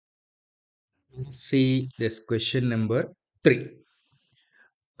See this question number 3.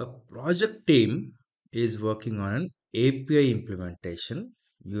 A project team is working on an API implementation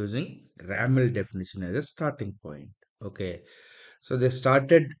using RAML definition as a starting point. Okay, so they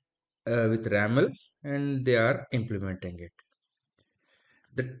started with RAML and they are implementing it.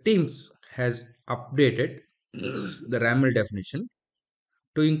 The teams has updated the RAML definition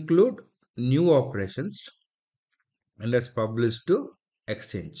to include new operations and has published to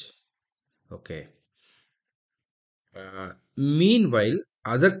Exchange. Okay. Meanwhile,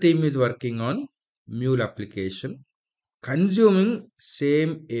 other team is working on Mule application consuming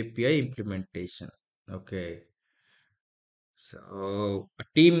same API implementation. Okay, so a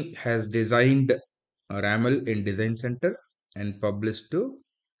team has designed a RAML in Design Center and published to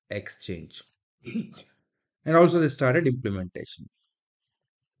Exchange, and also they started implementation.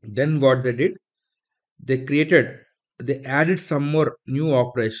 Then what they did, they added some more new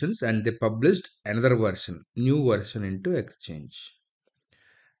operations and they published another new version into Exchange.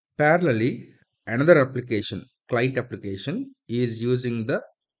 Parallelly, another application, client application, is using the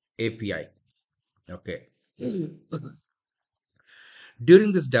API. Okay.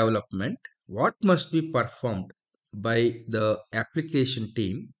 During this development, what must be performed by the application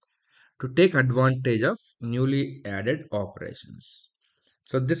team to take advantage of newly added operations?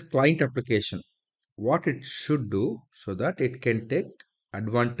 So, this client application, what it should do so that it can take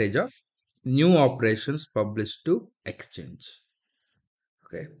advantage of new operations published to Exchange.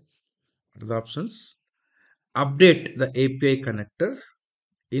 Okay. What are the options? Update the API connector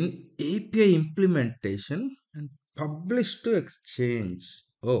in API implementation and publish to Exchange.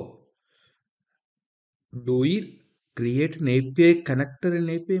 Oh, do we create an API connector in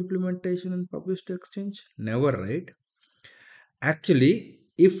API implementation and publish to Exchange? Never, right? Actually,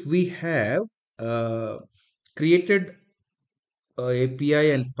 if we have uh, created a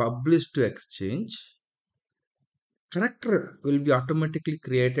API and published to Exchange, connector will be automatically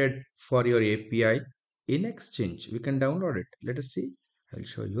created for your API in Exchange. We can download it. Let us see. I'll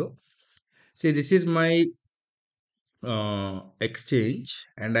show you. See, this is my Exchange,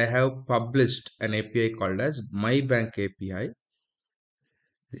 and I have published an API called as My Bank API.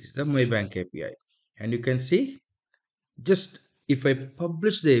 This is the My Bank API, and you can see just if I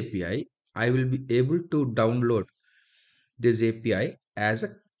publish the API, I will be able to download this API as a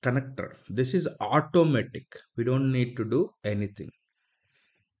connector. This is automatic. We don't need to do anything.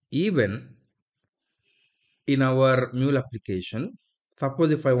 Even in our Mule application,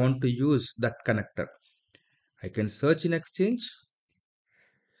 suppose if I want to use that connector, I can search in Exchange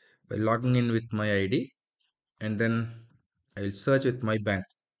by logging in with my ID, and then I will search with my bank.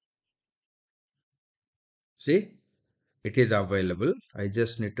 See, it is available. I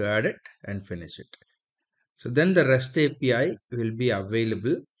just need to add it and finish it. So then the REST API will be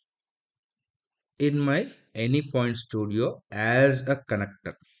available in my AnyPoint Studio as a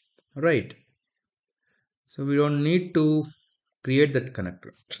connector, right? So we don't need to create that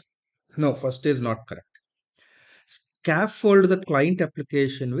connector. No, first is not correct. Scaffold the client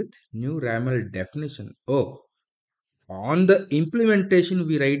application with new RAML definition. Oh, on the implementation,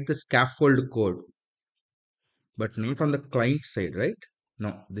 we write the scaffold code, but not on the client side, right?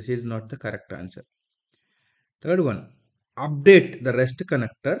 No, this is not the correct answer. Third one, update the REST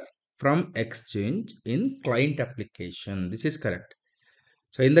connector from Exchange in client application. This is correct.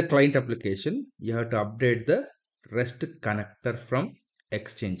 So in the client application, you have to update the REST connector from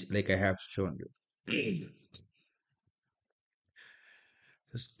Exchange, like I have shown you.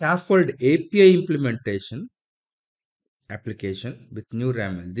 So scaffold API implementation application with new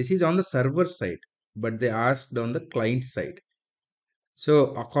RAML. This is on the server side, but they asked on the client side. So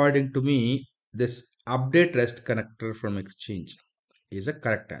according to me, this update REST connector from Exchange is a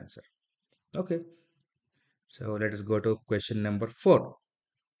correct answer. Okay. So let us go to question number 4.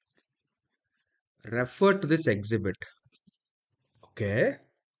 Refer to this exhibit. Okay.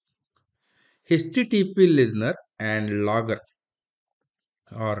 HTTP listener and logger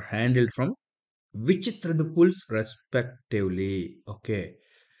are handled from which thread pools respectively. Okay.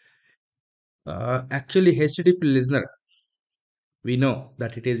 Actually, HTTP listener, we know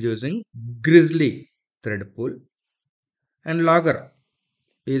that it is using Grizzly thread pool, and logger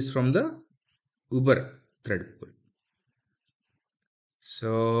is from the Uber thread pool.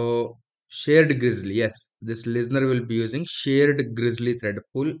 So shared Grizzly, yes, this listener will be using shared Grizzly thread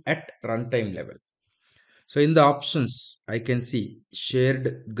pool at runtime level. So in the options, I can see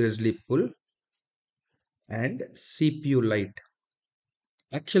shared Grizzly pool and CPU Lite.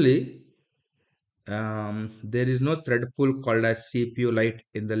 Actually, there is no thread pool called as CPU Lite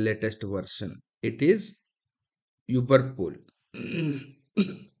in the latest version. It is Uber pool,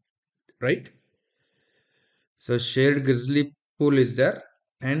 right? So shared Grizzly pool is there,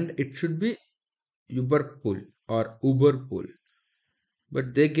 and it should be Uber pool or Uber pool.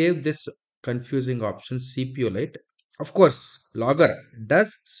 But they gave this confusing option CPU Lite. Of course, Logger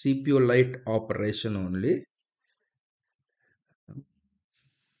does CPU Lite operation only.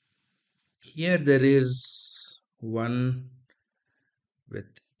 Here there is one with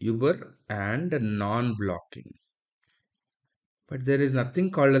Uber and non-blocking. But there is nothing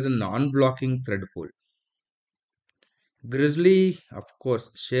called as a non-blocking thread pool. Grizzly, of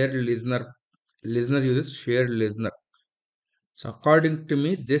course, shared listener. Listener uses shared listener. So according to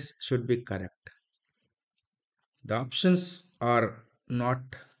me, this should be correct. The options are not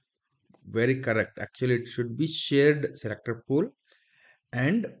very correct. Actually, it should be shared selector pool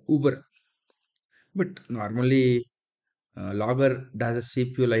and Uber. But normally, Logger does a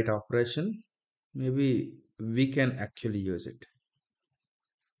CPU light operation. Maybe we can actually use it.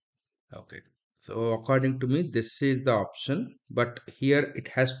 Okay. So according to me, this is the option. But here it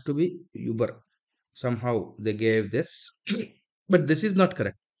has to be Uber. Somehow they gave this. But this is not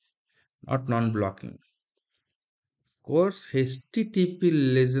correct. Not non-blocking. Of course,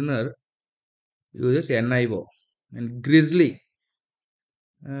 HTTP listener uses NIO and Grizzly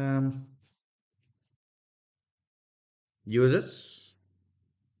um, uses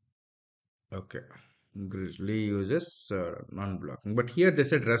okay. Grizzly uses non-blocking, but here they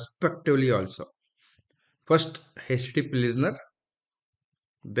said respectively also. First HTTP listener,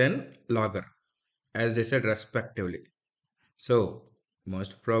 then logger, as they said respectively. So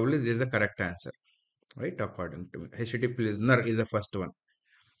most probably this is the correct answer, right? According to me, HTTP listener is the first one.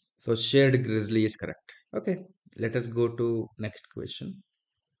 So shared Grizzly is correct. Okay, let us go to next question.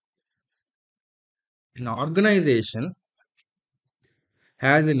 An organization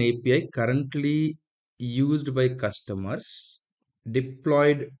has an API currently used by customers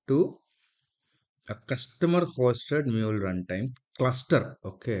deployed to a customer hosted Mule runtime cluster.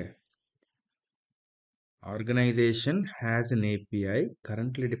 Okay. Organization has an API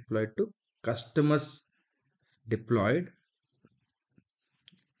currently deployed to customers deployed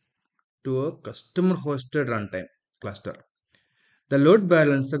to a customer hosted runtime cluster. The load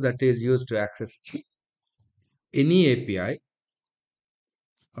balancer that is used to access any API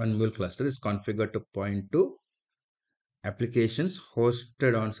on Mule cluster is configured to point to applications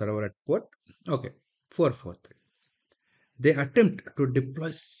hosted on server at port. Okay, 443. They attempt to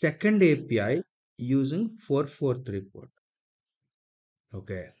deploy second API using 443 port.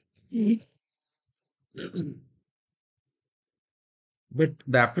 Okay. But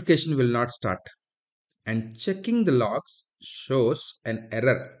the application will not start. And checking the logs shows an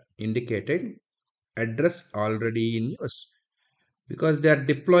error indicated address already in use because they are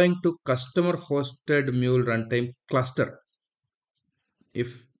deploying to customer hosted Mule runtime cluster.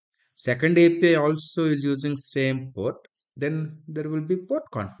 If second API also is using same port, then there will be port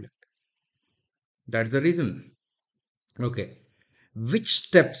conflict. That's the reason. Okay. Which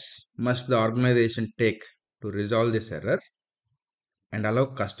steps must the organization take to resolve this error and allow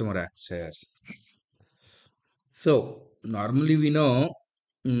customer access? So, normally we know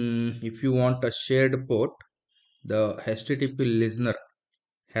if you want a shared port, the HTTP listener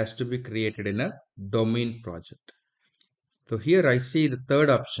has to be created in a domain project. So, here I see the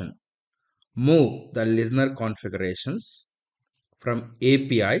third option, move the listener configurations from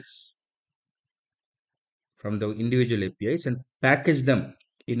APIs, from the individual APIs, and package them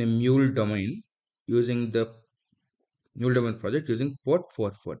in a Mule domain using the Mule domain project using port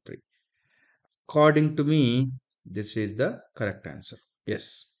 443. According to me, this is the correct answer.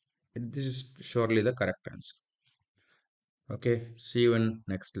 Yes, this is surely the correct answer. Okay, see you in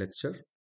next lecture.